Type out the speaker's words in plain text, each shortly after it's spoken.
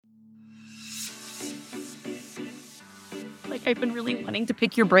like I've been really wanting to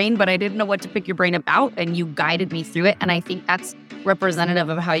pick your brain, but I didn't know what to pick your brain about. And you guided me through it. And I think that's representative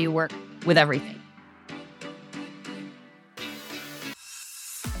of how you work with everything.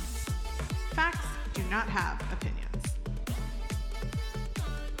 Facts do not have opinions.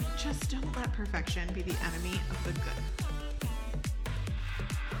 Just don't let perfection be the enemy of the good.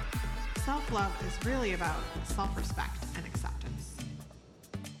 Self-love is really about self-respect and acceptance.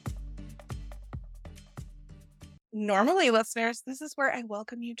 Normally, listeners, this is where I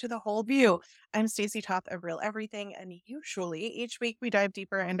welcome you to The Whole View. I'm Stacey Toth of Real Everything, and usually each week we dive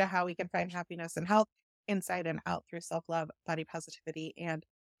deeper into how we can find happiness and health inside and out through self-love, body positivity, and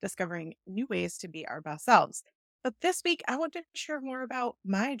discovering new ways to be our best selves. But this week, I want to share more about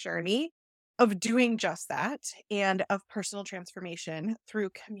my journey of doing just that and of personal transformation through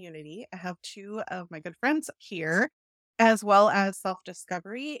community. I have two of my good friends here, as well as self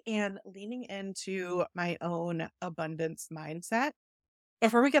discovery and leaning into my own abundance mindset.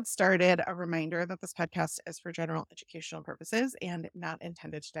 Before we get started, a reminder that this podcast is for general educational purposes and not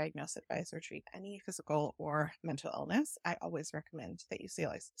intended to diagnose, advise, or treat any physical or mental illness. I always recommend that you see a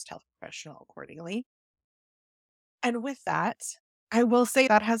licensed health professional accordingly. And with that, I will say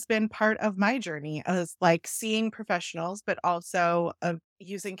that has been part of my journey as like seeing professionals, but also of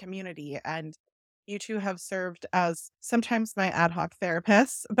using community. And you two have served as sometimes my ad hoc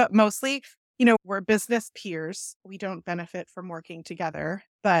therapists, but mostly, we're business peers. We don't benefit from working together,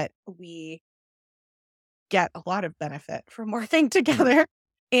 but we get a lot of benefit from working together.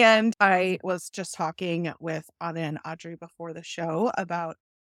 And I was just talking with Anna and Audrey before the show about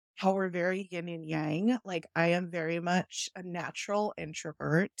how we're very yin and yang. Like, I am very much a natural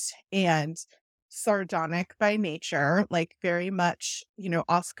introvert and sardonic by nature, like very much,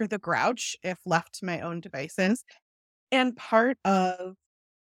 Oscar the Grouch if left to my own devices. And part of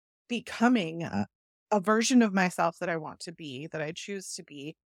becoming a version of myself that I want to be, that I choose to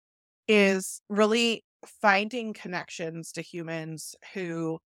be, is really finding connections to humans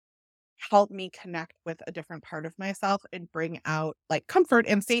who help me connect with a different part of myself and bring out like comfort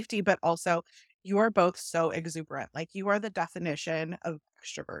and safety, but also you are both so exuberant. Like, you are the definition of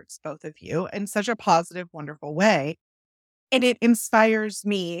extroverts, both of you, in such a positive, wonderful way. And it inspires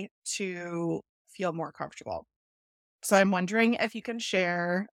me to feel more comfortable. So I'm wondering if you can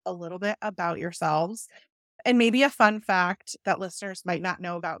share a little bit about yourselves and maybe a fun fact that listeners might not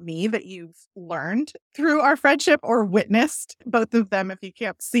know about me that you've learned through our friendship or witnessed, both of them, if you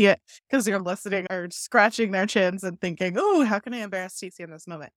can't see it because you're listening, or scratching their chins and thinking, oh, how can I embarrass Stacey in this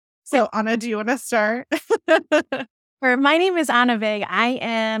moment? So Anna, do you want to start? My name is Anna Vig. I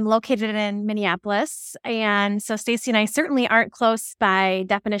am located in Minneapolis. And so Stacey and I certainly aren't close by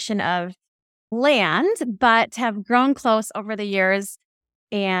definition of land, but have grown close over the years.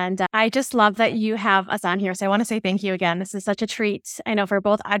 And I just love that you have us on here. So I want to say thank you again. This is such a treat, I know, for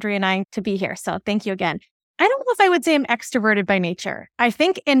both Audrey and I to be here. So thank you again. I don't know if I would say I'm extroverted by nature. I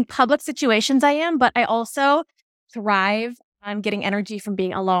think in public situations I am, but I also thrive on getting energy from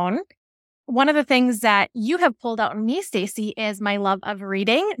being alone. One of the things that you have pulled out in me, Stacey, is my love of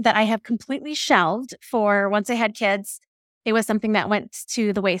reading that I have completely shelved for once I had kids. It was something that went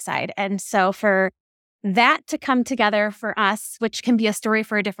to the wayside. And so for that to come together for us, which can be a story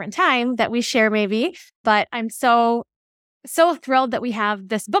for a different time that we share maybe, but I'm so thrilled that we have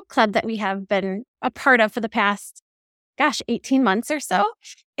this book club that we have been a part of for the past, 18 months or so.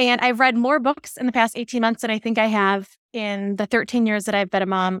 And I've read more books in the past 18 months than I think I have in the 13 years that I've been a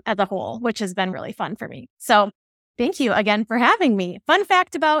mom as a whole, which has been really fun for me. So thank you again for having me. Fun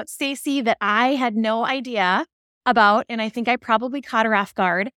fact about Stacey that I had no idea about, and I think I probably caught her off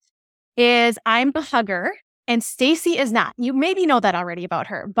guard, is I'm a hugger and Stacey is not. You maybe know that already about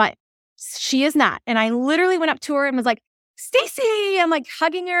her, but she is not. And I literally went up to her and was like, Stacey, I'm like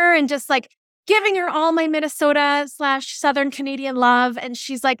hugging her and just like giving her all my Minnesota/Southern Canadian love. And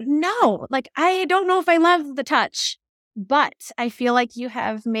she's like, no, like, I don't know if I love the touch, but I feel like you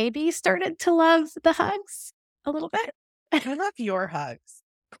have maybe started to love the hugs a little bit. I love your hugs.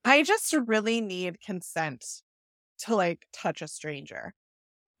 I just really need consent to like touch a stranger.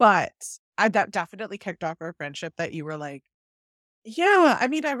 But that definitely kicked off our friendship that you were like, yeah, I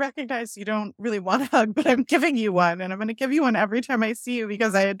mean, I recognize you don't really want a hug, but I'm giving you one and I'm going to give you one every time I see you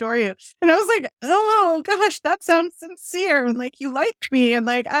because I adore you. And I was like, oh gosh, that sounds sincere. And like, you like me and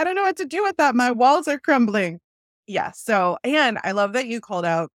like, I don't know what to do with that. My walls are crumbling. Yeah. So, and I love that you called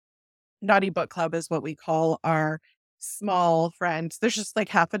out Naughty Book Club is what we call our small friends. There's just like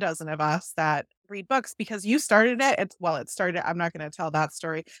half a dozen of us that read books because you started it. It started, I'm not going to tell that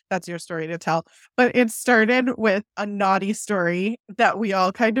story. That's your story to tell. But it started with a naughty story that we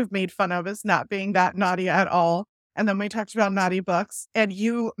all kind of made fun of as not being that naughty at all. And then we talked about naughty books, and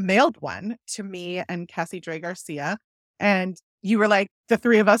you mailed one to me and Cassie Dre Garcia. And you were like, the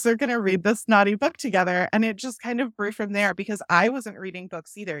three of us are going to read this naughty book together. And it just kind of grew from there because I wasn't reading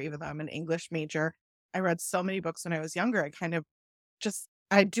books either, even though I'm an English major. I read so many books when I was younger.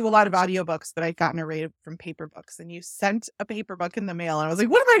 I do a lot of audiobooks, but I'd gotten arrayed from paper books. And you sent a paper book in the mail. And I was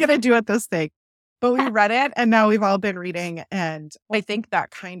like, what am I going to do with this thing? But we read it, and now we've all been reading. And I think that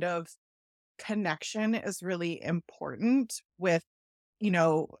kind of connection is really important with,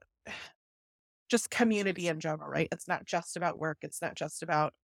 just community in general, right? It's not just about work. It's not just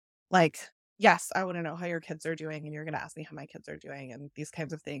about like, yes, I want to know how your kids are doing, and you're going to ask me how my kids are doing and these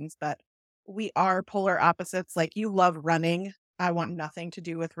kinds of things. But we are polar opposites. Like, you love running. I want nothing to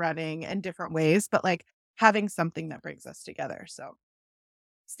do with running in different ways, but like having something that brings us together. So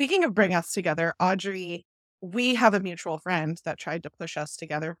speaking of bring us together, Audrey, we have a mutual friend that tried to push us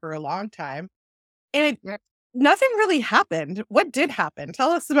together for a long time. And nothing really happened. What did happen?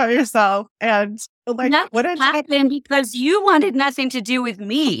 Tell us about yourself. And like, what Nothing happened because you wanted nothing to do with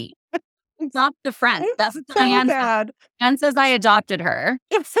me. Not the friend. That's so Diane. bad. Diane says I adopted her.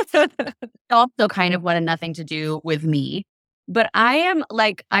 Also kind of wanted nothing to do with me. But I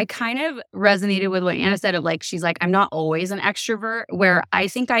kind of resonated with what Anna said of like, she's like, I'm not always an extrovert, where I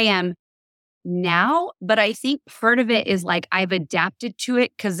think I am now, but I think part of it is like I've adapted to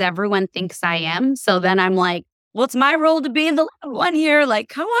it because everyone thinks I am. So then I'm like, well, it's my role to be the loud one here. Like,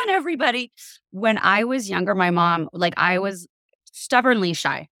 come on, everybody. When I was younger, my mom, like, I was stubbornly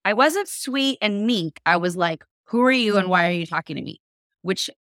shy. I wasn't sweet and meek. I was like, who are you and why are you talking to me? Which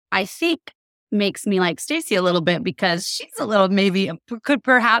I think makes me like Stacey a little bit, because she's a little, maybe could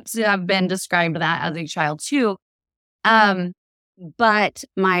perhaps have been described that as a child too. But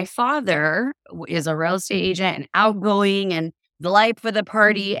my father is a real estate agent and outgoing and the life of the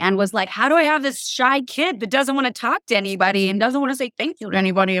party, and was like, how do I have this shy kid that doesn't want to talk to anybody and doesn't want to say thank you to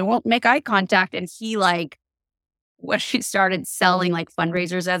anybody and won't make eye contact? And he like, when she started selling like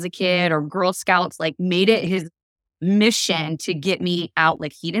fundraisers as a kid or Girl Scouts, like made it his mission to get me out.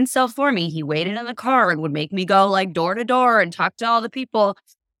 Like, he didn't sell for me. He waited in the car and would make me go like door to door and talk to all the people.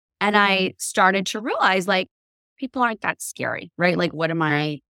 And I started to realize like, people aren't that scary, right? Like, what am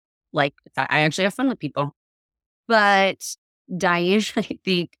I like? I actually have fun with people. But Diane, I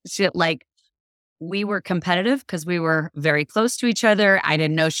think we were competitive because we were very close to each other. I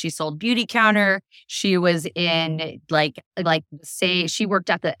didn't know she sold Beauty Counter. She was in she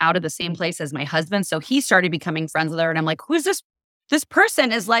worked out of the same place as my husband. So he started becoming friends with her. And I'm like, who's this? This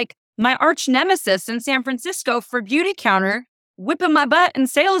person is like my arch nemesis in San Francisco for Beauty Counter, whipping my butt in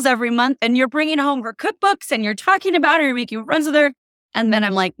sales every month. And you're bringing home her cookbooks and you're talking about her, you're making friends with her. And then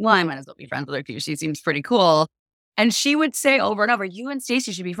I'm like, well, I might as well be friends with her too. She seems pretty cool. And she would say over and over, you and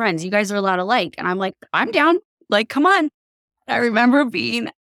Stacey should be friends. You guys are a lot alike. And I'm like, I'm down. Like, come on. I remember being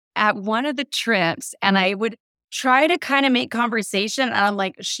at one of the trips and I would try to kind of make conversation. And I'm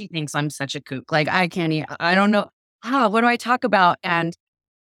like, she thinks I'm such a kook. Like, I don't know. What do I talk about? And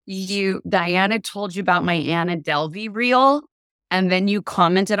Diana told you about my Anna Delvey reel. And then you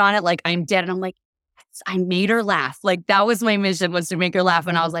commented on it like, I'm dead. And I'm like, I made her laugh. Like, that was my mission, was to make her laugh.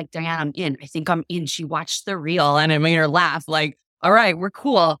 And I was like, Diane, I'm in. I think I'm in. She watched the reel and it made her laugh. Like, all right, we're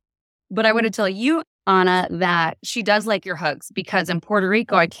cool. But I want to tell you, Anna, that she does like your hugs, because in Puerto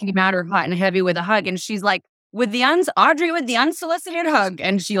Rico, I came at her hot and heavy with a hug. And she's like, Audrey with the unsolicited hug.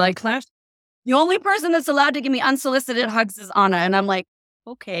 And she like clapped. The only person that's allowed to give me unsolicited hugs is Anna. And I'm like,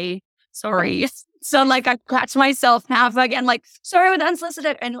 okay, sorry. So like, I catch myself half again, like, sorry with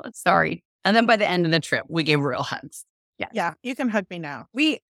unsolicited. I know, sorry. And then by the end of the trip, we gave real hugs. Yeah, you can hug me now.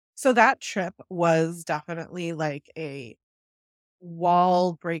 So that trip was definitely like a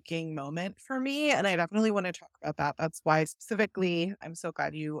wall breaking moment for me. And I definitely want to talk about that. That's why specifically, I'm so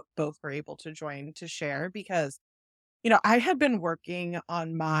glad you both were able to join to share, because, I had been working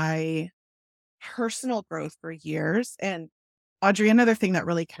on my personal growth for years. And Audrey, another thing that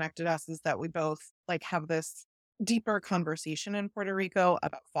really connected us is that we both like have this deeper conversation in Puerto Rico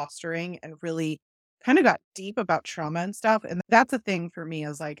about fostering, and really kind of got deep about trauma and stuff. And that's a thing for me,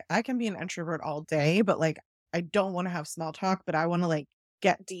 is like, I can be an introvert all day, but like, I don't want to have small talk, but I want to like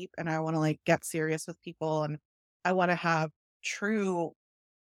get deep, and I want to like get serious with people. And I want to have true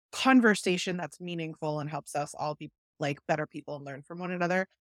conversation that's meaningful and helps us all be like better people and learn from one another.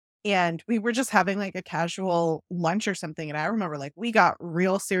 And we were just having like a casual lunch or something. And I remember like we got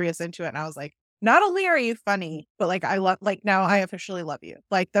real serious into it. And I was like, not only are you funny, but like now I officially love you.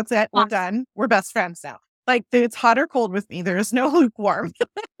 Like, that's it. We're done. We're best friends now. Like, it's hot or cold with me. There is no lukewarm.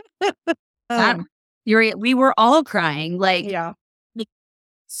 We were all crying. Like, yeah.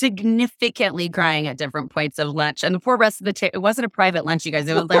 significantly crying at different points of lunch. And the poor rest of the table, it wasn't a private lunch, you guys.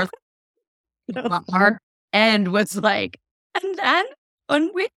 It was there. Our end was like, and then when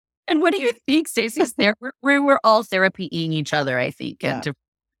we, and what do you think, Stacey's there? We were all therapying each other, I think. Yeah. And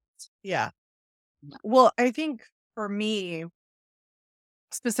Yeah. Well, I think for me,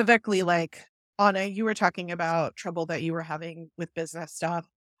 specifically, like Anna, you were talking about trouble that you were having with business stuff.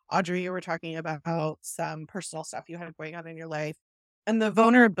 Audrey, you were talking about some personal stuff you had going on in your life. And the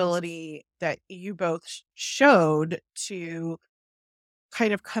vulnerability that you both showed to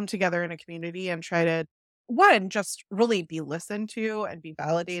kind of come together in a community and try to, one, just really be listened to and be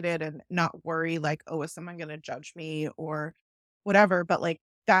validated and not worry like, oh, is someone going to judge me or whatever. But like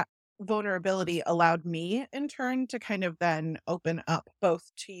that vulnerability allowed me in turn to kind of then open up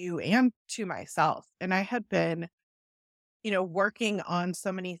both to you and to myself. And I had been, working on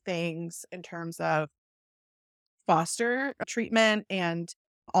so many things in terms of foster treatment and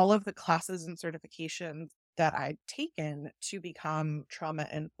all of the classes and certifications that I'd taken to become trauma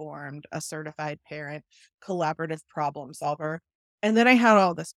informed, a certified parent, collaborative problem solver. And then I had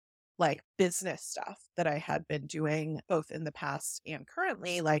all this like business stuff that I had been doing both in the past and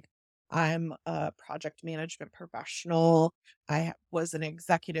currently. Like I'm a project management professional. I was an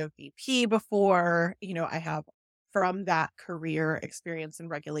executive VP before, I have from that career experience and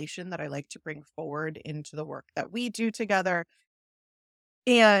regulation that I like to bring forward into the work that we do together.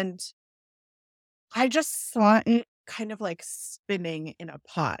 And I just saw it kind of like spinning in a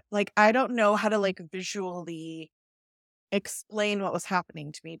pot. Like, I don't know how to like visually explain what was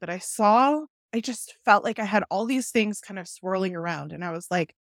happening to me, but I just felt like I had all these things kind of swirling around. And I was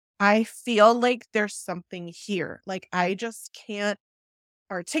like, I feel like there's something here. Like, I just can't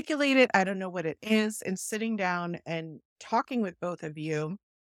articulate it. I don't know what it is. And sitting down and talking with both of you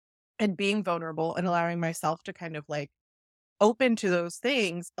and being vulnerable and allowing myself to kind of like open to those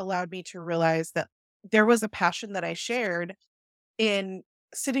things allowed me to realize that there was a passion that I shared in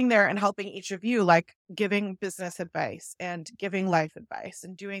sitting there and helping each of you, like giving business advice and giving life advice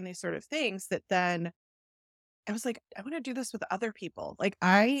and doing these sort of things that then I was like, I want to do this with other people. Like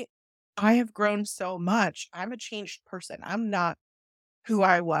I have grown so much. I'm a changed person. I'm not who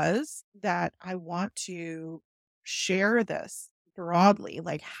I was, that I want to share this broadly.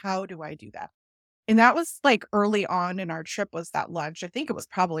 Like, how do I do that? And that was like early on in our trip was that lunch. I think it was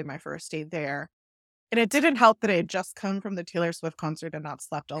probably my first day there. And it didn't help that I had just come from the Taylor Swift concert and not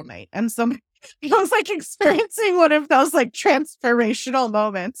slept all night. And so I was like experiencing one of those like transformational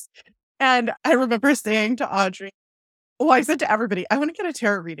moments. And I remember saying to Audrey, I said to everybody, I want to get a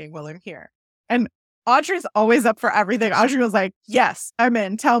tarot reading while I'm here. And Audrey's always up for everything. Audrey was like, yes, I'm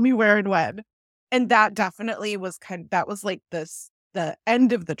in. Tell me where and when. And that definitely was that was like the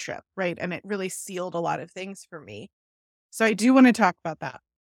end of the trip, right? And it really sealed a lot of things for me. So I do want to talk about that.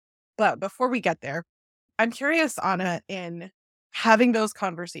 But before we get there, I'm curious, Anna, in having those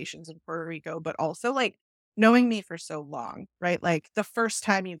conversations in Puerto Rico, but also like knowing me for so long, right? Like the first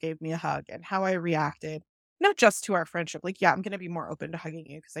time you gave me a hug and how I reacted, not just to our friendship, like, yeah, I'm going to be more open to hugging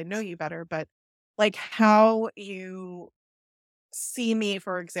you because I know you better, but like how you see me,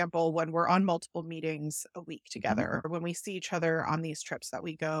 for example, when we're on multiple meetings a week together, or when we see each other on these trips that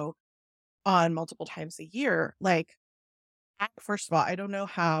we go on multiple times a year. Like, first of all, I don't know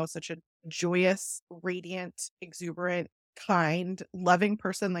how such a joyous, radiant, exuberant, kind, loving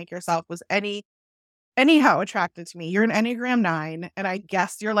person like yourself was anyhow attracted to me. You're an Enneagram 9, and I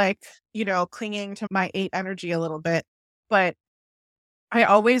guess you're like, clinging to my 8 energy a little bit, but I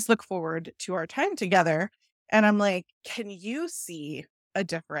always look forward to our time together. And I'm like, can you see a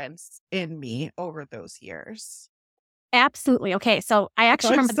difference in me over those years? Absolutely. Okay. So I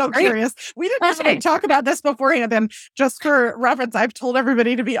actually I'm remember so curious. We didn't really talk about this beforehand. And just for reference, I've told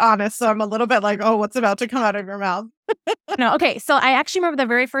everybody to be honest. So I'm a little bit like, oh, what's about to come out of your mouth? No. Okay. So I actually remember the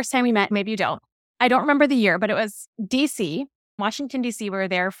very first time we met. Maybe you don't. I don't remember the year, but it was DC, Washington, DC. We were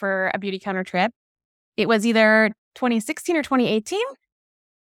there for a beauty counter trip. It was either 2016 or 2018.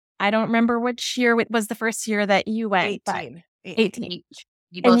 I don't remember which year was the first year that you went. 18. 18.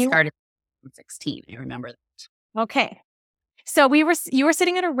 You both started in 16. I remember that. Okay. So you were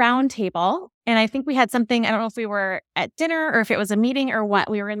sitting at a round table, and I think we had something, I don't know if we were at dinner or if it was a meeting or what.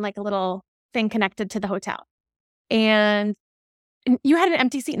 We were in like a little thing connected to the hotel. And you had an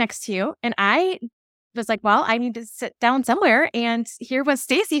empty seat next to you. And I was like, well, I need to sit down somewhere. And here was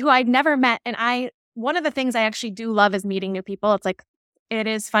Stacey, who I'd never met. And one of the things I actually do love is meeting new people. It's like, it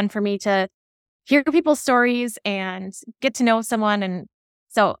is fun for me to hear people's stories and get to know someone. And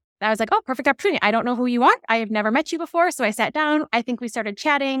so I was like, oh, perfect opportunity. I don't know who you are. I have never met you before. So I sat down. I think we started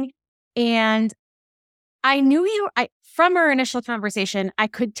chatting. And I knew from our initial conversation, I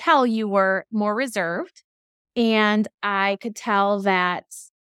could tell you were more reserved, and I could tell that,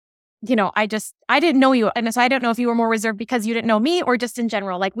 I didn't know you. And so I don't know if you were more reserved because you didn't know me or just in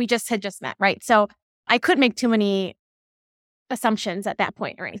general, like we just had just met. Right. So I couldn't make too many assumptions at that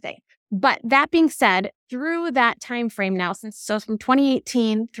point or anything. But that being said, through that time frame now, from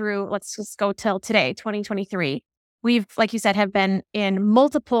 2018 through, let's just go till today, 2023, we've, like you said, have been in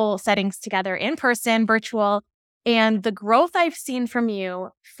multiple settings together, in person, virtual, and the growth I've seen from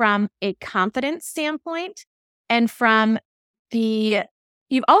you from a confidence standpoint and from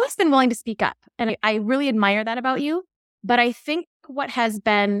you've always been willing to speak up. And I really admire that about you. But I think what has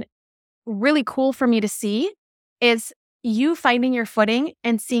been really cool for me to see is you finding your footing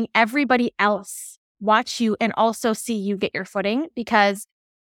and seeing everybody else watch you and also see you get your footing. Because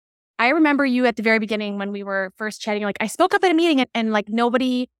I remember you at the very beginning when we were first chatting, like I spoke up at a meeting and like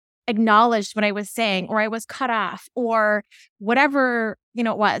nobody acknowledged what I was saying, or I was cut off, or whatever,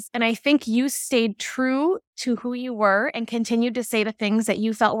 it was. And I think you stayed true to who you were and continued to say the things that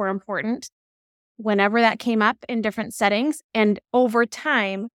you felt were important whenever that came up in different settings. And over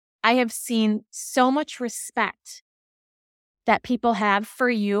time, I have seen so much respect that people have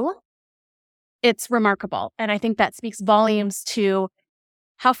for you. It's remarkable. And I think that speaks volumes to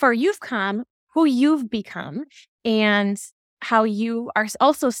how far you've come, who you've become, and how you are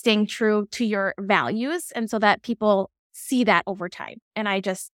also staying true to your values. And so that people see that over time. And I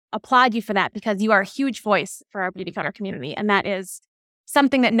just applaud you for that, because you are a huge voice for our Beautycounter community. And that is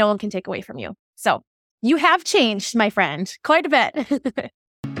something that no one can take away from you. So you have changed, my friend, quite a bit.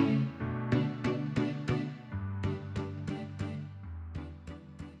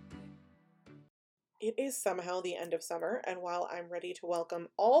 It is somehow the end of summer, and while I'm ready to welcome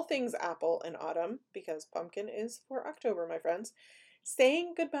all things apple in autumn, because pumpkin is for October, my friends,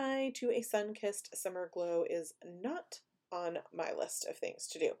 saying goodbye to a sun-kissed summer glow is not on my list of things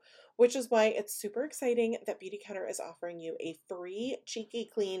to do, which is why it's super exciting that Beautycounter is offering you a free Cheeky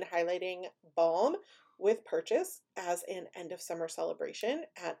Clean highlighting balm with purchase as an end of summer celebration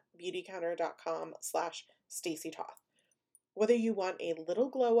at beautycounter.com/StacyToth. Whether you want a little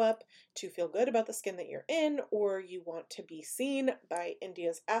glow up to feel good about the skin that you're in, or you want to be seen by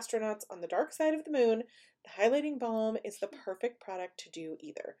India's astronauts on the dark side of the moon, the highlighting balm is the perfect product to do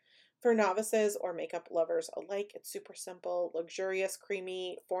either. For novices or makeup lovers alike, it's super simple, luxurious,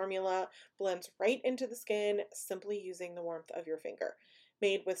 creamy formula, blends right into the skin simply using the warmth of your finger.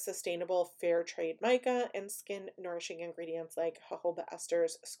 Made with sustainable fair trade mica and skin nourishing ingredients like jojoba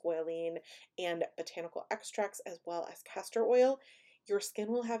esters, squalene, and botanical extracts, as well as castor oil, your skin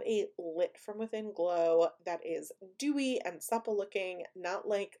will have a lit from within glow that is dewy and supple looking, not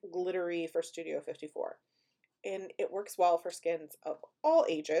like glittery for Studio 54. And it works well for skins of all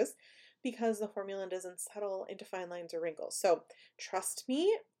ages because the formula doesn't settle into fine lines or wrinkles. So trust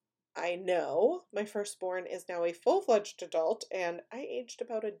me, I know my firstborn is now a full-fledged adult, and I aged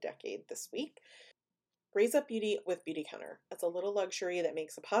about a decade this week. Raise up beauty with Beautycounter. It's a little luxury that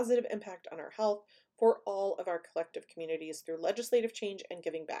makes a positive impact on our health for all of our collective communities through legislative change and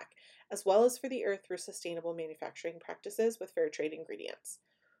giving back, as well as for the earth through sustainable manufacturing practices with fair trade ingredients.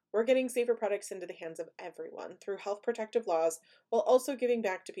 We're getting safer products into the hands of everyone through health protective laws, while also giving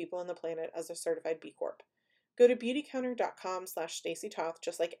back to people on the planet as a certified B Corp. Go to beautycounter.com/StacyToth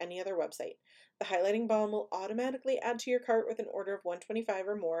just like any other website. The highlighting balm will automatically add to your cart with an order of $125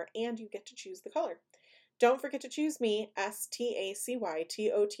 or more, and you get to choose the color. Don't forget to choose me,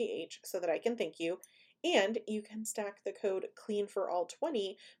 STACYTOTH, so that I can thank you. And you can stack the code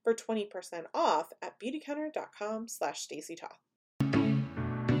CLEANFORALL20 for 20% off at beautycounter.com/StacyToth.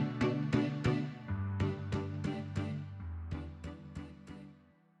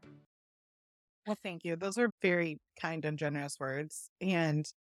 Well, thank you. Those are very kind and generous words. And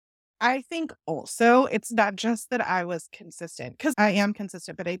I think also it's not just that I was consistent, because I am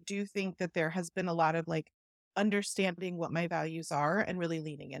consistent, but I do think that there has been a lot of like understanding what my values are and really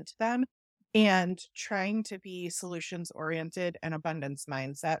leaning into them and trying to be solutions oriented and abundance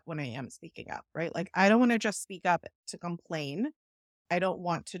mindset when I am speaking up, right? Like, I don't want to just speak up to complain. I don't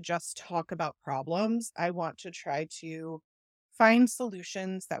want to just talk about problems. I want to try to find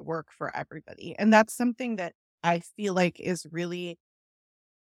solutions that work for everybody. And that's something that I feel like is really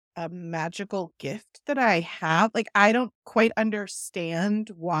a magical gift that I have. Like, I don't quite understand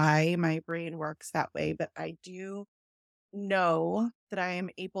why my brain works that way, but I do know that I am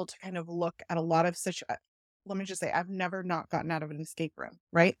able to kind of look at a lot of such let me just say, I've never not gotten out of an escape room,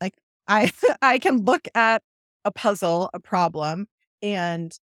 right? Like, I I can look at a puzzle, a problem,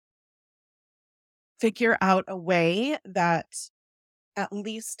 and figure out a way that at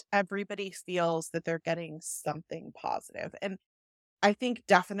least everybody feels that they're getting something positive. And I think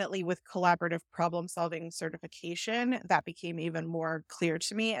definitely with collaborative problem solving certification, that became even more clear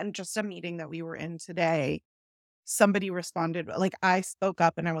to me. And just a meeting that we were in today, somebody responded, like I spoke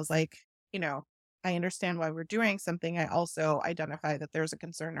up and I was like, you know, I understand why we're doing something. I also identify that there's a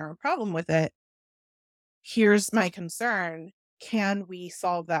concern or a problem with it. Here's my concern. Can we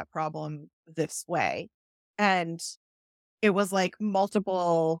solve that problem this way? And it was like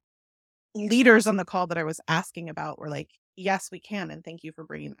multiple leaders on the call that I was asking about were like, yes, we can. And thank you for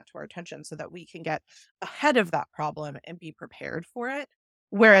bringing that to our attention so that we can get ahead of that problem and be prepared for it.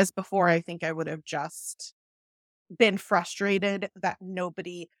 Whereas before, I think I would have just been frustrated that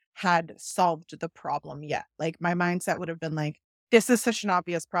nobody had solved the problem yet. Like my mindset would have been like, this is such an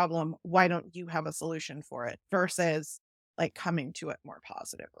obvious problem. Why don't you have a solution for it? Versus like coming to it more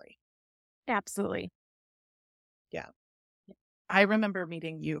positively. Absolutely. Yeah. I remember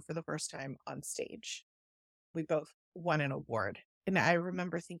meeting you for the first time on stage. We both won an award. And I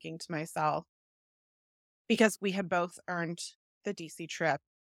remember thinking to myself, because we had both earned the DC trip,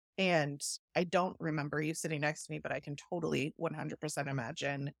 and I don't remember you sitting next to me, but I can totally 100%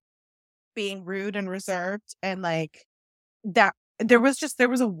 imagine being rude and reserved. And like that, there was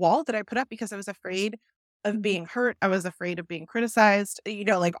a wall that I put up because I was afraid of being hurt. I was afraid of being criticized,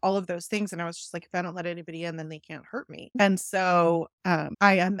 like all of those things. And I was just like, if I don't let anybody in, then they can't hurt me. And so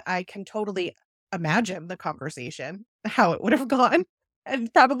I can totally imagine the conversation, how it would have gone,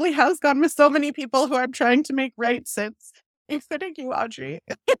 and probably has gone with so many people who I'm trying to make right since, including you, Audrey.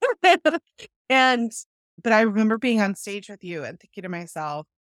 And, but I remember being on stage with you and thinking to myself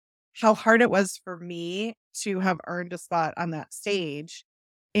how hard it was for me to have earned a spot on that stage,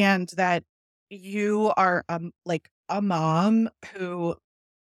 and that you are like a mom who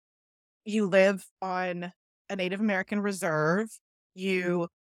you live on a Native American reserve. You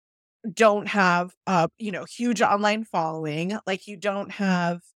don't have a, huge online following. Like you don't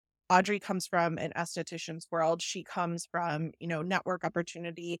have, Audrey comes from an esthetician's world. She comes from, network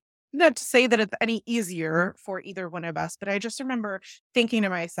opportunity. Not to say that it's any easier for either one of us, but I just remember thinking to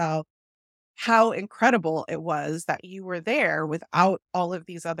myself how incredible it was that you were there without all of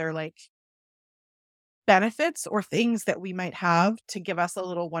these other like benefits or things that we might have to give us a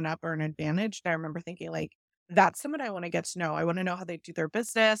little one up or an advantage. And I remember thinking like, that's someone I want to get to know. I want to know how they do their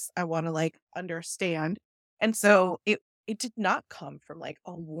business. I want to like understand. And so it did not come from like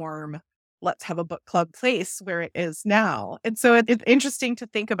a warm, let's have a book club place where it is now. And so it's interesting to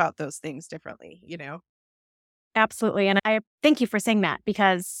think about those things differently, Absolutely. And I thank you for saying that,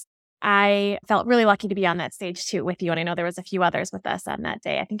 because I felt really lucky to be on that stage too with you. And I know there was a few others with us on that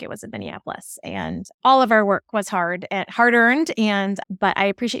day. I think it was in Minneapolis, and all of our work was hard earned. But I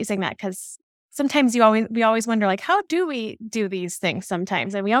appreciate you saying that, because sometimes we always wonder, like, how do we do these things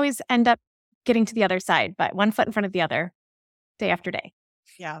sometimes? And we always end up getting to the other side, but one foot in front of the other, day after day.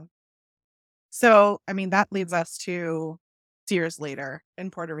 Yeah. So, I mean, that leads us to years later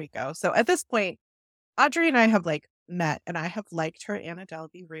in Puerto Rico. So at this point, Audrey and I have like met, and I have liked her Anna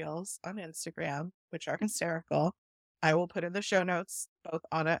Delvey reels on Instagram, which are hysterical. I will put in the show notes both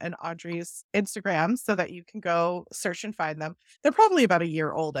Anna and Audrey's Instagram so that you can go search and find them. They're probably about a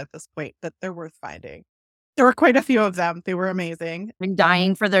year old at this point, but they're worth finding. There were quite a few of them. They were amazing. I'm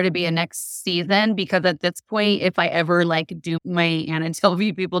dying for there to be a next season, because at this point, if I ever like do my Anna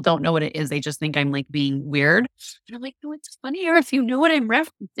Delvey, people don't know what it is. They just think I'm like being weird. And I'm like, no, it's funnier if you know what I'm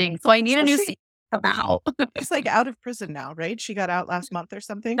referencing. So I need a new season out. She's like out of prison now, right? She got out last month or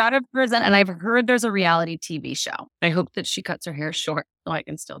something. Out of prison, and I've heard there's a reality TV show. I hope that she cuts her hair short so I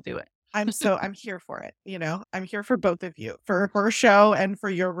can still do it. I'm here for it. I'm here for both of you, for her show and for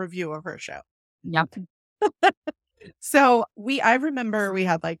your review of her show. Yep. So I remember we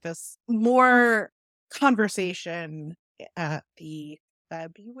had like this more conversation at the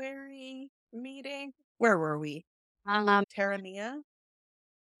February meeting. Where were we? Terranea?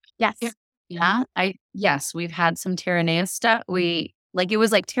 Yes. Yeah. Yes, we've had some Terranea stuff. It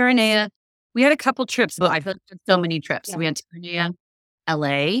was like Terranea. We had a couple trips, but I've had so many trips. Yeah. We had Terranea,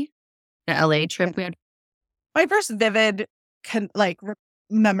 LA, the LA trip we had. My first vivid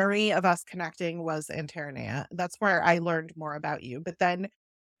memory of us connecting was in Terranea. That's where I learned more about you. But then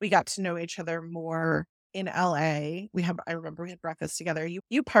we got to know each other more in LA. I remember we had breakfast together.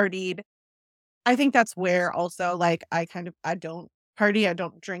 You partied. I think that's where also like I don't party, I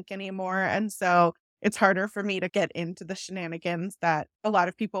don't drink anymore. And so it's harder for me to get into the shenanigans that a lot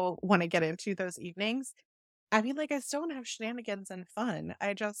of people want to get into those evenings. I mean, like, I still want to have shenanigans and fun.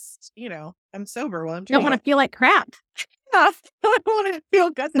 I just, I'm sober while I'm You doing don't want it. to feel like crap. I don't want to feel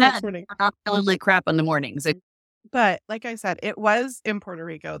good the next That- morning. I'm not feeling like crap in the mornings. But like I said, it was in Puerto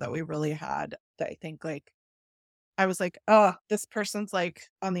Rico that we really had that I think like I was like, oh, this person's like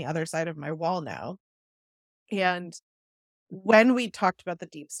on the other side of my wall now. And when we talked about the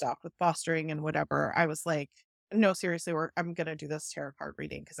deep stuff with fostering and whatever, I was like, no, seriously, I'm gonna do this tarot card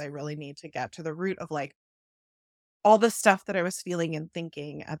reading because I really need to get to the root of like all the stuff that I was feeling and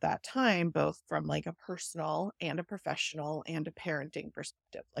thinking at that time, both from like a personal and a professional and a parenting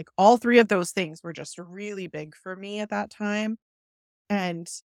perspective. Like all three of those things were just really big for me at that time. And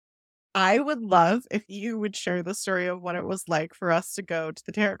I would love if you would share the story of what it was like for us to go to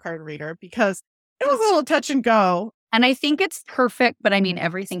the tarot card reader because it was a little touch and go. And I think it's perfect, but I mean,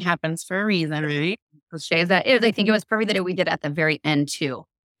 everything happens for a reason, right? Cliche as that is, I think it was perfect that we did at the very end too,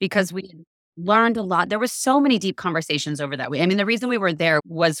 because we learned a lot. There was so many deep conversations over that. I mean, the reason we were there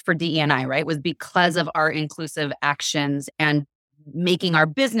was for DEI, right? Was because of our inclusive actions and making our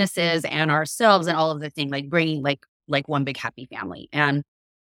businesses and ourselves and all of the things like bringing like one big happy family. And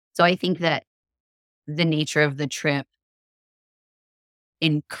so I think that the nature of the trip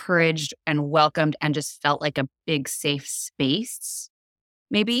encouraged and welcomed and just felt like a big safe space,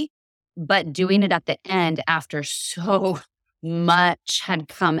 maybe. But doing it at the end after so much had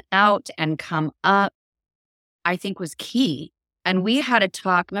come out and come up, I think was key. And we had a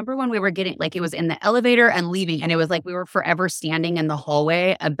talk. Remember when we were getting like it was in the elevator and leaving, and it was like we were forever standing in the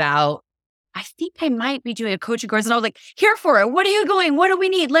hallway about, I think I might be doing a coaching course. And I was like, here for it. What are you going? What do we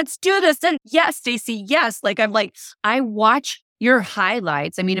need? Let's do this. And yes, Stacey, yes. Like, I'm like, I watch your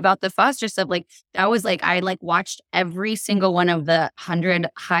highlights. I mean, about the foster stuff, like that was like, I like watched every single one of the 100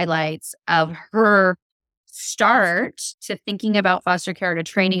 highlights of her start to thinking about foster care to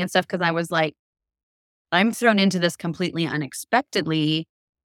training and stuff. Cause I was like, I'm thrown into this completely unexpectedly.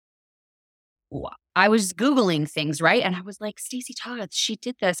 I was Googling things, right? And I was like, Stacey Todd, she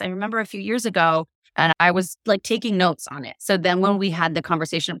did this. I remember a few years ago and I was like taking notes on it. So then when we had the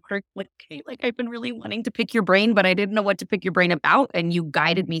conversation, like, okay, like I've been really wanting to pick your brain, but I didn't know what to pick your brain about. And you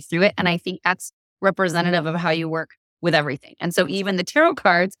guided me through it. And I think that's representative of how you work with everything. And so even the tarot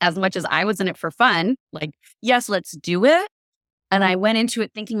cards, as much as I was in it for fun, like, yes, let's do it. And I went into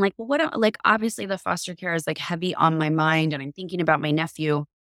it thinking like, well, like obviously the foster care is like heavy on my mind and I'm thinking about my nephew.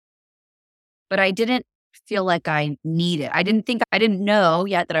 But I didn't feel like I needed. I didn't know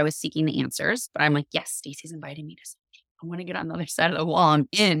yet that I was seeking the answers. But I'm like, yes, Stacey's inviting me to something. I want to get on the other side of the wall. I'm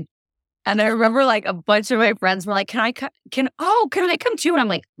in. And I remember like a bunch of my friends were like, can I come too? And I'm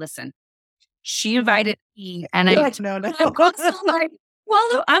like, listen, she invited me. And You're I like, no. I'm also like,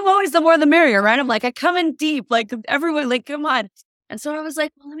 well, I'm always the more the merrier, right? I'm like, I come in deep, like everyone, like, come on. And so I was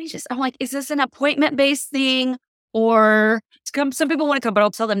like, well, I'm like, is this an appointment-based thing? Or some people want to come, but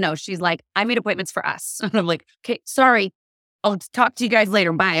I'll tell them no. She's like, I made appointments for us. And I'm like, okay, sorry. I'll talk to you guys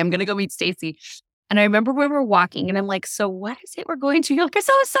later. Bye. I'm going to go meet Stacey. And I remember we were walking and I'm like, so what is it we're going to? You're like, I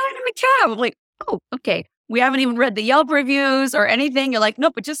saw a sign in the cab. I'm like, oh, okay. We haven't even read the Yelp reviews or anything. You're like,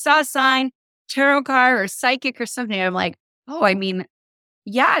 nope, but just saw a sign, tarot card or psychic or something. I'm like, oh, I mean,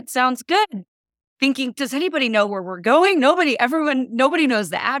 yeah, it sounds good. Thinking, does anybody know where we're going? Nobody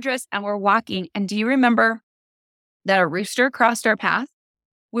knows the address. And we're walking. And do you remember that a rooster crossed our path?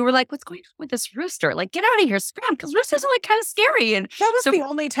 We were like, what's going on with this rooster? Like, get out of here, scram, because roosters are like kind of scary. And that was the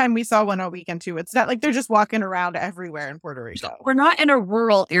only time we saw one all weekend too. It's not like they're just walking around everywhere in Puerto Rico. We're not in a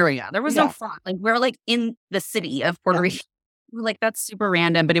rural area. There was no front. Like we're like in the city of Puerto Rico. We're like, that's super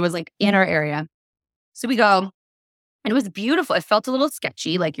random, but it was like in our area. So we go, and it was beautiful. It felt a little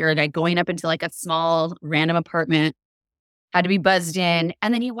sketchy. Like you're like going up into like a small random apartment, had to be buzzed in.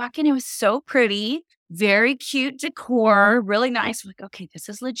 And then you walk in, it was so pretty. Very cute decor, really nice. We're like, okay, this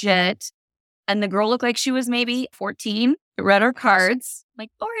is legit. And the girl looked like she was maybe 14, read her cards. Like,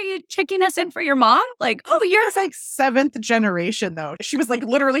 oh, are you checking us in for your mom? Like, oh, you're like 7th generation though. She was like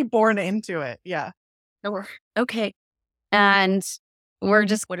literally born into it. Yeah. Okay. And we're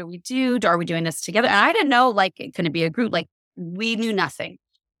just, what do we do? Are we doing this together? And I didn't know, like, it couldn't be a group. Like, we knew nothing.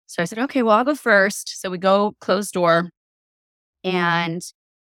 So I said, okay, well, I'll go first. So we go closed door. And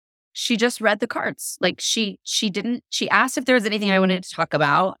she just read the cards. Like she asked if there was anything I wanted to talk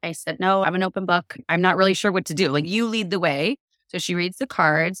about. I said, no, I'm an open book. I'm not really sure what to do. Like you lead the way. So she reads the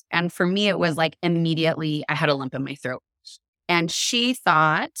cards. And for me, it was like immediately I had a lump in my throat. And she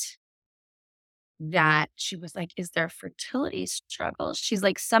thought that she was like, is there fertility struggles? She's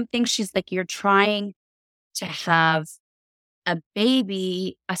like, you're trying to have a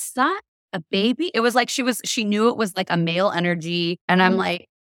baby, a son, a baby. It was like she knew it was like a male energy. And I'm like,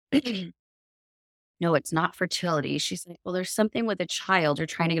 no, it's not fertility. She's like, well, there's something with a child. You're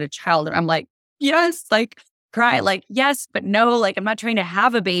trying to get a child. And I'm like, yes, like cry, like, yes, but no, like, I'm not trying to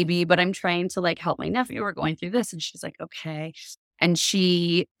have a baby, but I'm trying to like help my nephew. We're going through this. And she's like, okay. And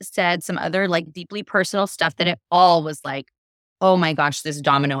she said some other like deeply personal stuff that it all was like, oh my gosh, this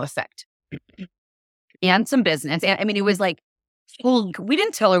domino effect and some business. And I mean, it was like, well, we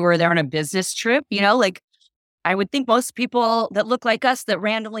didn't tell her we were there on a business trip, like I would think most people that look like us that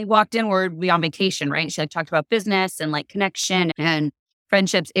randomly walked in would be on vacation, right? She like talked about business and like connection and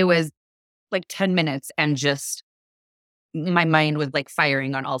friendships. It was like 10 minutes and just my mind was like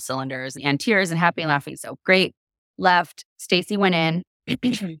firing on all cylinders and tears and happy and laughing. So great. Left. Stacy went in.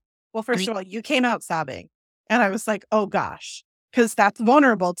 Well, first of all, you came out sobbing. And I was like, oh gosh, because that's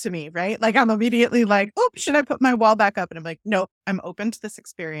vulnerable to me, right? Like I'm immediately like, oh, should I put my wall back up? And I'm like, nope, I'm open to this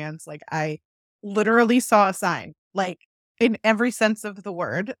experience. Like I literally saw a sign, like in every sense of the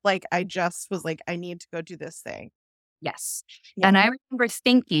word. Like I just was like, I need to go do this thing. Yes. Yeah. And I remember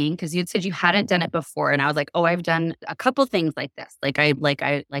thinking, because you'd said you hadn't done it before. And I was like, oh, I've done a couple things like this. I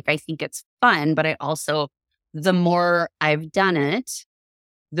think it's fun, but I also, the more I've done it,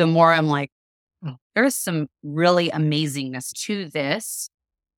 the more I'm like, there's some really amazingness to this.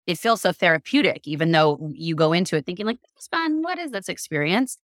 It feels so therapeutic, even though you go into it thinking like, this is fun. What is this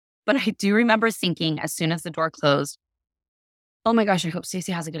experience? But I do remember thinking as soon as the door closed, oh my gosh, I hope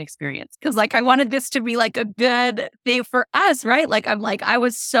Stacey has a good experience. Cause like I wanted this to be like a good thing for us, right? Like I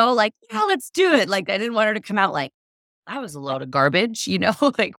was so like, yeah, let's do it. Like I didn't want her to come out like, that was a load of garbage,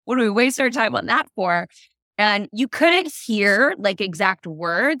 like what do we waste our time on that for? And you couldn't hear like exact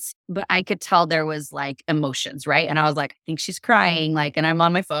words, but I could tell there was like emotions, right? And I was like, I think she's crying, like, and I'm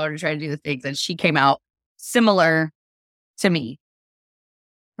on my phone and trying to do the things. And she came out similar to me,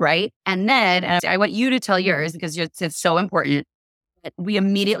 right? And then and I want you to tell yours because it's so important. We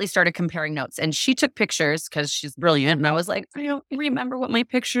immediately started comparing notes and she took pictures because she's brilliant. And I was like, I don't remember what my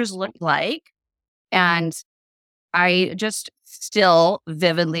pictures looked like. And I just still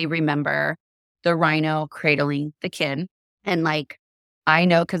vividly remember the rhino cradling the kid. And like, I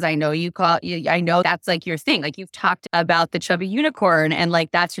know, cause I know I know that's like your thing. Like you've talked about the chubby unicorn and like,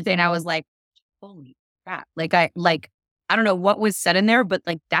 that's your thing. I was like, holy crap. I don't know what was said in there, but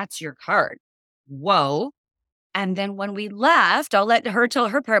like, that's your card. Whoa. And then when we left, I'll let her tell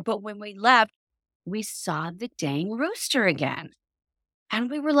her part. But when we left, we saw the dang rooster again.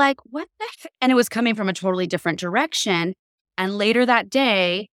 And we were like, what the heck? And it was coming from a totally different direction. And later that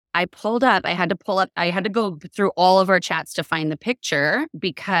day, I had to go through all of our chats to find the picture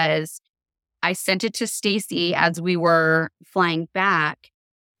because I sent it to Stacy as we were flying back.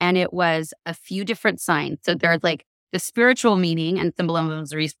 And it was a few different signs. So there's like the spiritual meaning and symbolism of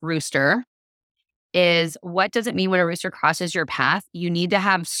the rooster is what does it mean when a rooster crosses your path? You need to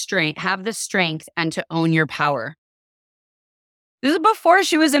have the strength and to own your power. This is before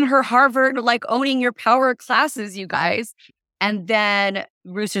she was in her Harvard, like owning your power classes, you guys. And then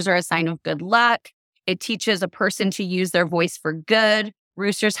roosters are a sign of good luck. It teaches a person to use their voice for good.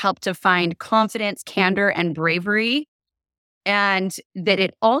 Roosters help to find confidence, candor, and bravery. And that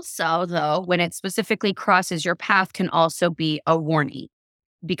it also, though, when it specifically crosses your path, can also be a warning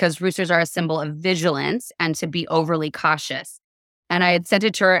because roosters are a symbol of vigilance and to be overly cautious. And I had sent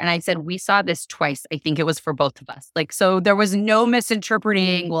it to her and I said, we saw this twice. I think it was for both of us. Like, so there was no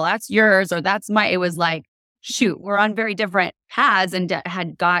misinterpreting, well, that's yours or that's my, it was like, shoot, we're on very different paths and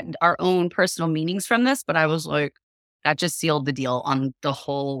had gotten our own personal meanings from this. But I was like, that just sealed the deal on the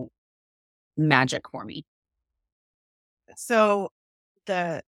whole magic for me. So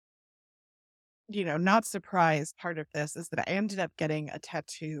the, not surprised part of this is that I ended up getting a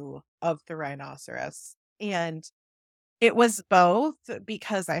tattoo of the rhinoceros. And it was both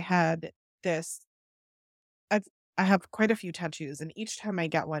because I had this, I have quite a few tattoos, and each time I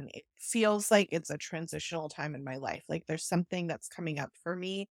get one, it feels like it's a transitional time in my life. Like there's something that's coming up for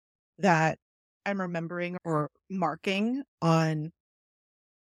me that I'm remembering or marking on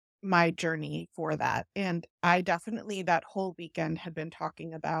my journey for that. And I definitely that whole weekend had been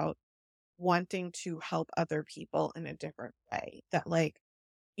talking about wanting to help other people in a different way. That like,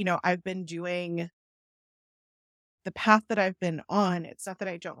 I've been doing the path that I've been on. It's not that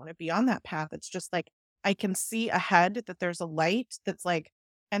I don't want to be on that path. It's just like I can see ahead that there's a light that's like,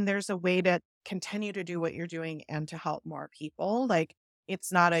 and there's a way to continue to do what you're doing and to help more people. Like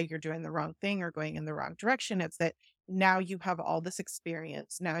it's not you're doing the wrong thing or going in the wrong direction. It's that now you have all this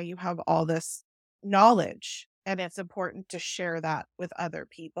experience. Now you have all this knowledge, and it's important to share that with other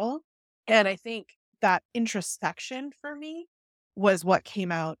people. And I think that introspection for me was what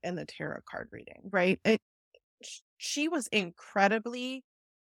came out in the tarot card reading, right? She was incredibly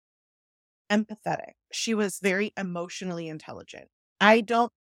empathetic. She was very emotionally intelligent. I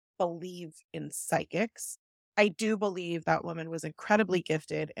don't believe in psychics, I do believe that woman was incredibly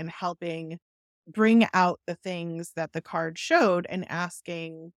gifted in helping bring out the things that the card showed and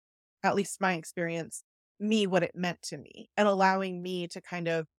asking, at least my experience, me what it meant to me and allowing me to kind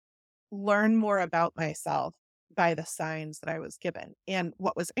of learn more about myself by the signs that I was given. And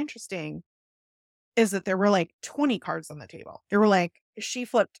what was interesting is that there were like 20 cards on the table. There were like, she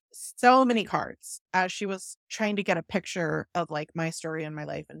flipped so many cards as she was trying to get a picture of like my story and my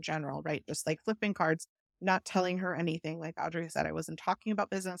life in general, right? Just like flipping cards, not telling her anything. Like Audrey said, I wasn't talking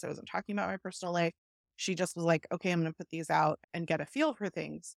about business. I wasn't talking about my personal life. She just was like, okay, I'm going to put these out and get a feel for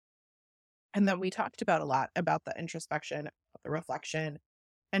things. And then we talked about a lot about the introspection, the reflection,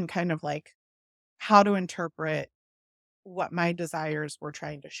 and kind of like how to interpret what my desires were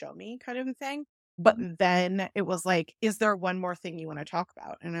trying to show me, kind of a thing. But then it was like, is there one more thing you want to talk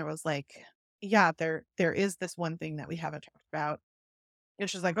about? And I was like, yeah, there is this one thing that we haven't talked about. And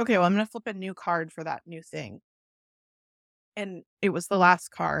she's like, okay, well, I'm going to flip a new card for that new thing. And it was the last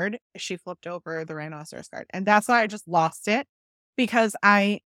card. She flipped over the rhinoceros card. And that's why I just lost it, because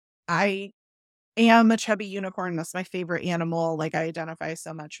I am a chubby unicorn. That's my favorite animal. Like, I identify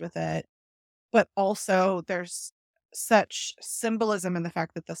so much with it. But also there's such symbolism in the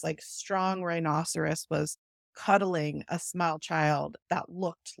fact that this like strong rhinoceros was cuddling a small child that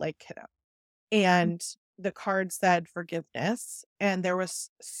looked like Kiddo. And the card said forgiveness. And there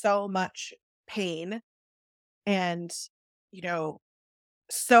was so much pain and, you know,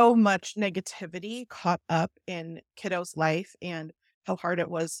 so much negativity caught up in Kiddo's life and how hard it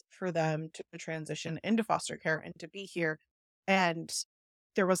was for them to transition into foster care and to be here. And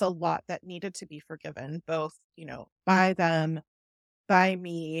there was a lot that needed to be forgiven, both, you know, by them, by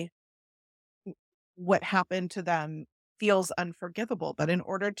me. What happened to them feels unforgivable, but in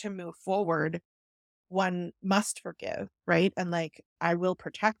order to move forward, one must forgive, right? And like, I will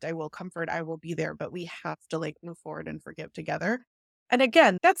protect, I will comfort, I will be there, but we have to like move forward and forgive together. And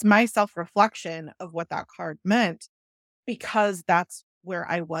again, that's my self reflection of what that card meant, because that's where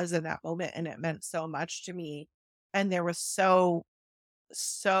I was in that moment and it meant so much to me. And there was so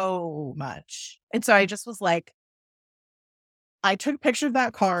much. And so I just was like, I took a picture of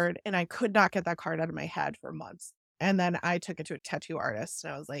that card and I could not get that card out of my head for months. And then I took it to a tattoo artist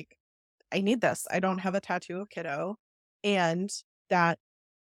and I was like, I need this. I don't have a tattoo of Kiddo. And that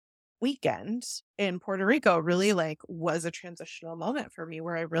weekend in Puerto Rico really like was a transitional moment for me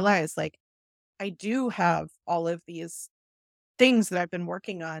where I realized like I do have all of these things that I've been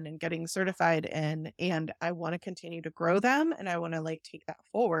working on and getting certified in, and I want to continue to grow them and I want to like take that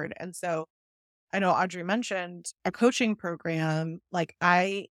forward. And so I know Audrey mentioned a coaching program. Like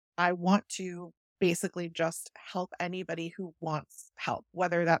I want to basically just help anybody who wants help,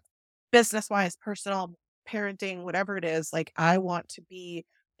 whether that's business wise, personal, parenting, whatever it is. Like I want to be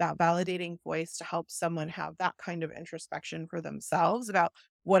that validating voice to help someone have that kind of introspection for themselves about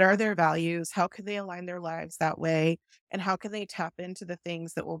what are their values, how can they align their lives that way, and how can they tap into the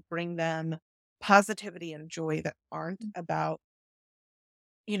things that will bring them positivity and joy that aren't about,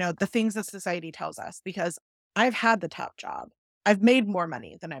 you know, the things that society tells us. Because I've had the top job. I've made more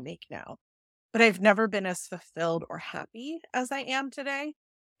money than I make now, but I've never been as fulfilled or happy as I am today.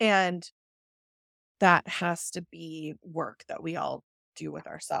 And that has to be work that we all do with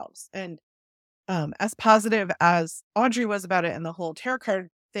ourselves. And as positive as Audrey was about it and the whole tarot card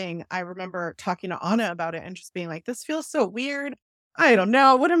thing, I remember talking to Anna about it and just being like, this feels so weird. I don't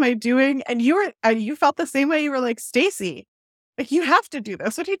know. What am I doing? And you felt the same way. You were like, Stacy, like, you have to do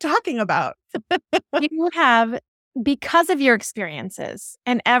this. What are you talking about? You have, because of your experiences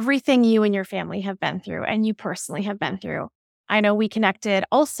and everything you and your family have been through and you personally have been through. I know we connected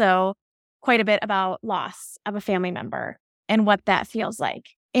also quite a bit about loss of a family member and what that feels like.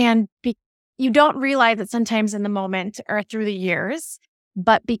 And you don't realize it sometimes in the moment or through the years,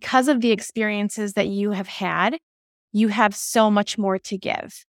 but because of the experiences that you have had, you have so much more to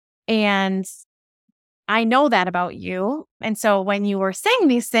give. And I know that about you. And so when you were saying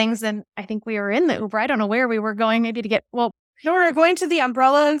these things, and I think we were in the Uber, I don't know where we were going, maybe to get, well, No, we were going to the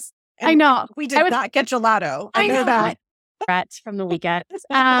umbrellas. I know. We did not get gelato. I know that. Brett from the weekend.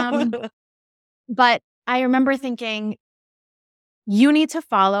 But I remember thinking, you need to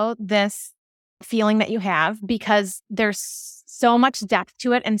follow this feeling that you have because there's so much depth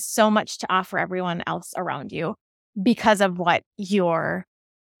to it and so much to offer everyone else around you because of what your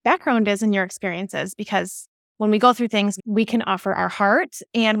background is and your experiences. Because when we go through things, we can offer our heart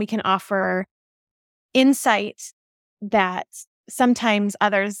and we can offer insight that sometimes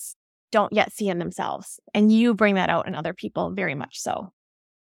others don't yet see in themselves. And you bring that out in other people very much so.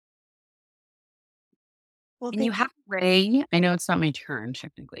 Well, And you thank have a way, I know it's not my turn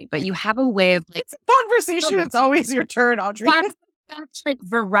technically, but you have a way of like it's a conversation. It's always your turn, Audrey. that's like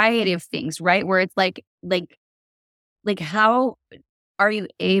variety of things, right? Where it's like how are you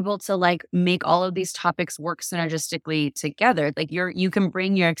able to like make all of these topics work synergistically together? Like you can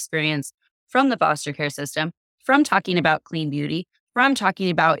bring your experience from the foster care system, from talking about clean beauty, from talking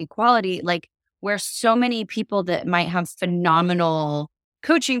about equality, like where so many people that might have phenomenal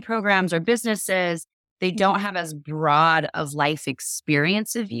coaching programs or businesses, they don't have as broad of life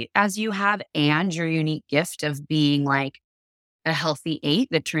experience of you as you have, and your unique gift of being like a healthy 8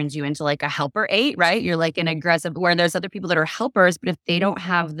 that turns you into like a helper 8, right? You're like an aggressive where there's other people that are helpers, but if they don't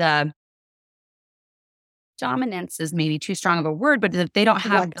have the dominance is maybe too strong of a word, but if they don't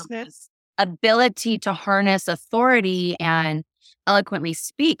have the Bluntness. ability to harness authority and eloquently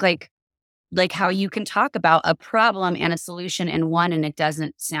speak, like how you can talk about a problem and a solution in one and it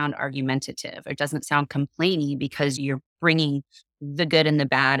doesn't sound argumentative. It doesn't sound complaining because you're bringing the good and the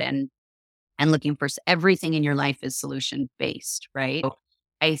bad and looking for everything in your life is solution based, right? So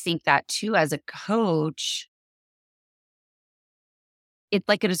I think that too, as a coach, it's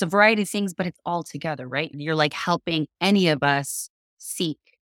like it is a variety of things, but it's all together, right? You're like helping any of us seek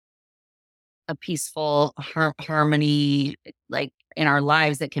a peaceful harmony, like in our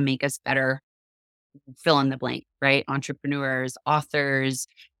lives that can make us better, fill in the blank, right? Entrepreneurs, authors,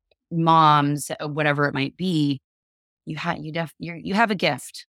 moms, whatever it might be. You have a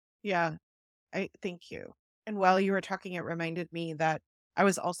gift. Yeah. I thank you. And while you were talking, it reminded me that I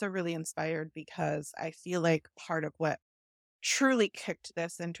was also really inspired because I feel like part of what truly kicked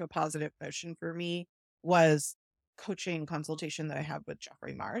this into a positive motion for me was coaching consultation that I had with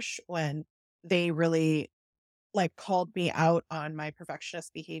Jeffrey Marsh when they really like called me out on my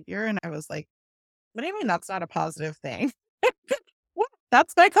perfectionist behavior. And I was like, what do you mean that's not a positive thing? What?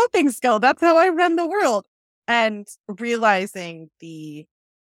 That's my coping skill. That's how I run the world. And realizing the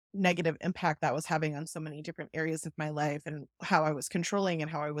negative impact that was having on so many different areas of my life and how I was controlling and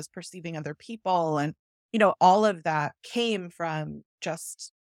how I was perceiving other people. And, all of that came from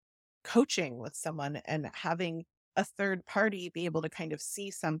just coaching with someone and having a third party be able to kind of see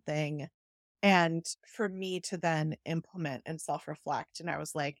something and for me to then implement and self reflect. And I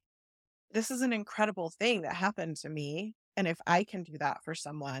was like, this is an incredible thing that happened to me. And if I can do that for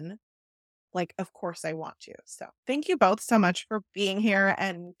someone, like, of course I want to. So thank you both so much for being here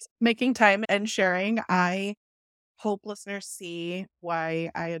and making time and sharing. I hope listeners see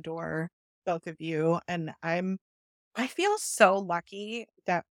why I adore both of you. And I feel so lucky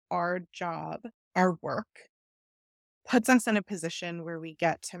that our job, our work puts us in a position where we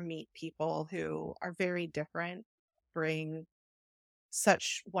get to meet people who are very different, bring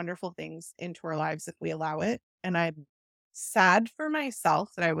such wonderful things into our lives if we allow it. And I'm sad for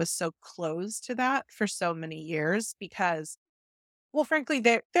myself that I was so closed to that for so many years because, well, frankly,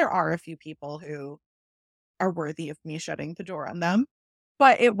 there are a few people who are worthy of me shutting the door on them,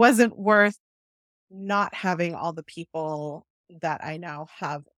 but it wasn't worth not having all the people that I now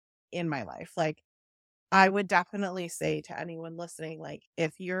have in my life. Like, I would definitely say to anyone listening, like,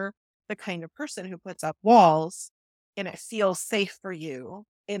 if you're the kind of person who puts up walls and it feels safe for you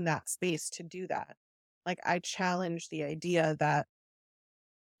in that space to do that, like, I challenge the idea that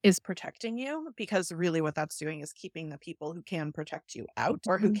is protecting you because really what that's doing is keeping the people who can protect you out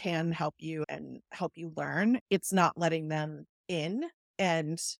or who can help you and help you learn. It's not letting them in.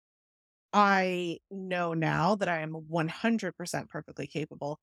 And I know now that I am 100% perfectly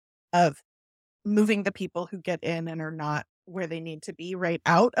capable of moving the people who get in and are not where they need to be right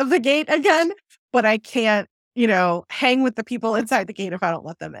out of the gate again, but I can't, hang with the people inside the gate if I don't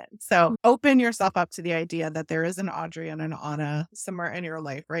let them in. So open yourself up to the idea that there is an Audrey and an Anna somewhere in your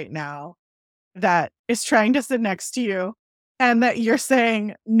life right now that is trying to sit next to you and that you're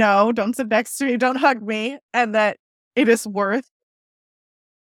saying, no, don't sit next to me, don't hug me, and that it is worth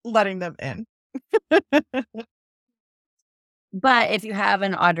letting them in. But if you have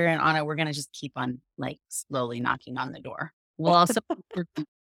an Audrey and Anna, we're gonna just keep on like slowly knocking on the door. We'll also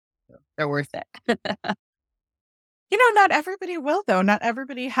they're worth it. Not everybody will though. Not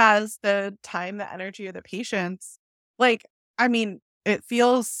everybody has the time, the energy, or the patience. Like, I mean, it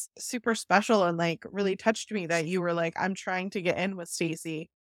feels super special and like really touched me that you were like, I'm trying to get in with Stacy.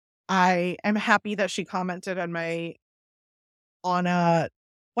 I am happy that she commented on my Anna.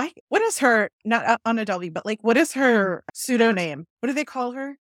 What is her not Anna Delvey, but like what is her pseudonym? What do they call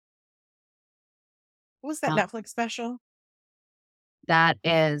her? What was that Netflix special? That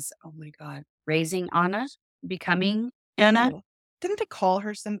is, oh my God, Raising Anna, Becoming Anna. Oh, didn't they call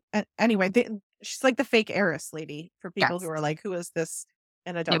her some anyway, she's like the fake heiress lady for people Yes. who are like, who is this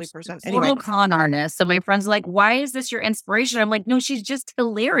and a It Dolly was person. a total Anyway, con artist. So my friend's like, why is this your inspiration? I'm like, no, she's just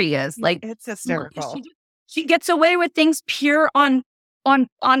hilarious. Like, it's look, hysterical. she gets away with things pure on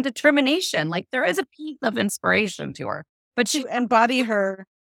determination. Like there is a piece of inspiration to her, but she To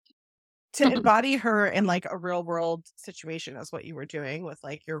embody her in like a real world situation is what you were doing with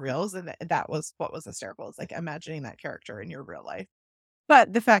like your reels. And that was what was hysterical. It's like imagining that character in your real life. But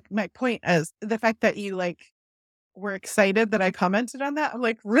my point is the fact that you like were excited that I commented on that. I'm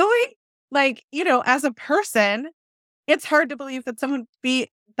like, really? Like, as a person, it's hard to believe that someone would be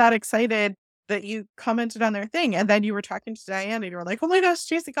that excited that you commented on their thing. And then you were talking to Diane and you were like, oh my gosh,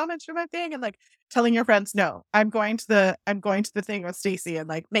 Stacey commented on my thing. And like telling your friends, no, I'm going to the thing with Stacey and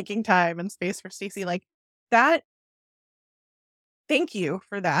like making time and space for Stacey. Like that. Thank you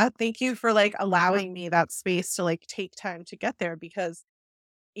for that. Thank you for like allowing me that space to like take time to get there because,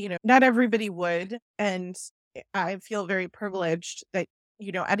 not everybody would. And I feel very privileged that,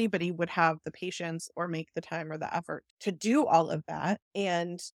 anybody would have the patience or make the time or the effort to do all of that.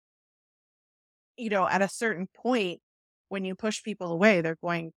 And at a certain point, when you push people away, they're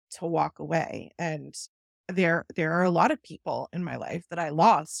going to walk away. And there are a lot of people in my life that I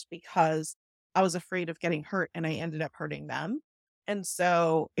lost because I was afraid of getting hurt and I ended up hurting them. And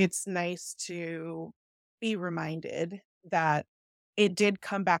so it's nice to be reminded that it did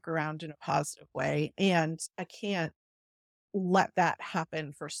come back around in a positive way. And I can't let that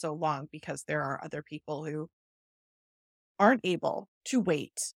happen for so long because there are other people who aren't able to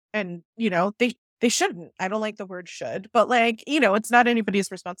wait. And, they shouldn't. I don't like the word should, but like, it's not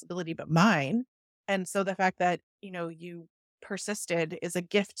anybody's responsibility but mine. And so the fact that, you persisted is a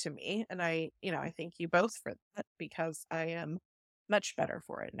gift to me. And I thank you both for that because I am much better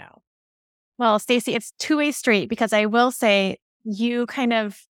for it now. Well, Stacey, it's two-way street because I will say you kind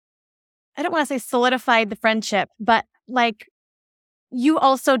of, I don't want to say solidified the friendship, but like you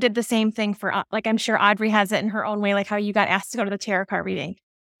also did the same thing for, like, I'm sure Audrey has it in her own way, like how you got asked to go to the tarot card reading.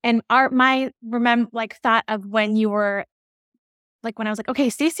 And my thought of when you were like, when I was like,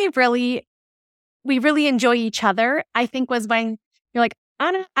 okay, Stacey we really enjoy each other, I think was when you're like,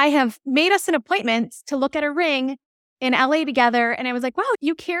 Anna, I have made us an appointment to look at a ring in LA together. And I was like, wow,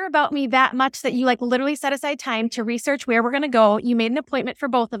 you care about me that much that you like literally set aside time to research where we're going to go. You made an appointment for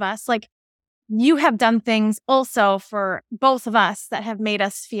both of us. Like you have done things also for both of us that have made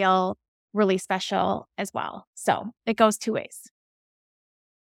us feel really special as well. So it goes two ways.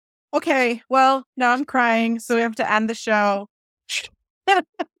 Okay, well, now I'm crying, so we have to end the show.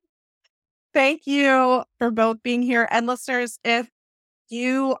 Thank you for both being here. And listeners, if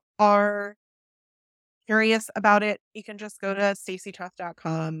you are curious about it, you can just go to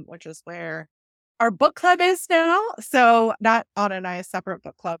staceytoth.com, which is where our book club is now. So not Anna and I a separate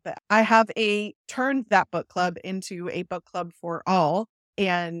book club, but I have turned that book club into a book club for all.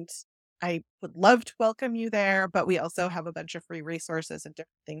 And I would love to welcome you there, but we also have a bunch of free resources and different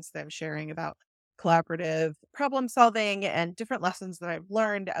things that I'm sharing about collaborative problem solving and different lessons that I've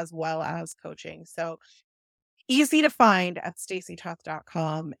learned as well as coaching. So easy to find at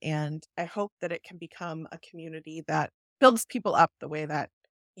staceytoth.com. And I hope that it can become a community that builds people up the way that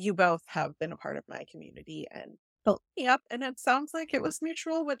you both have been a part of my community and built me up. And it sounds like it was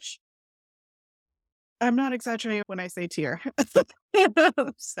mutual, which I'm not exaggerating when I say tear.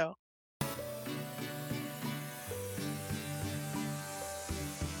 So.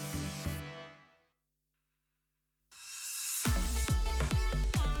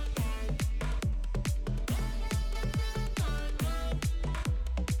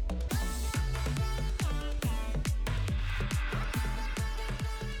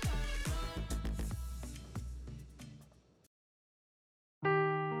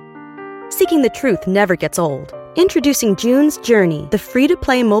 Seeking the truth never gets old. Introducing June's Journey, the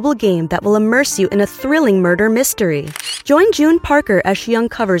free-to-play mobile game that will immerse you in a thrilling murder mystery. Join June Parker as she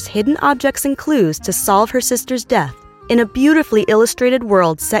uncovers hidden objects and clues to solve her sister's death in a beautifully illustrated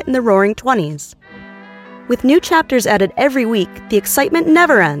world set in the Roaring '20s. With new chapters added every week, the excitement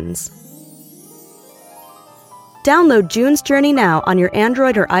never ends. Download June's Journey now on your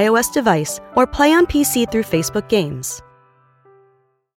Android or iOS device or play on PC through Facebook Games.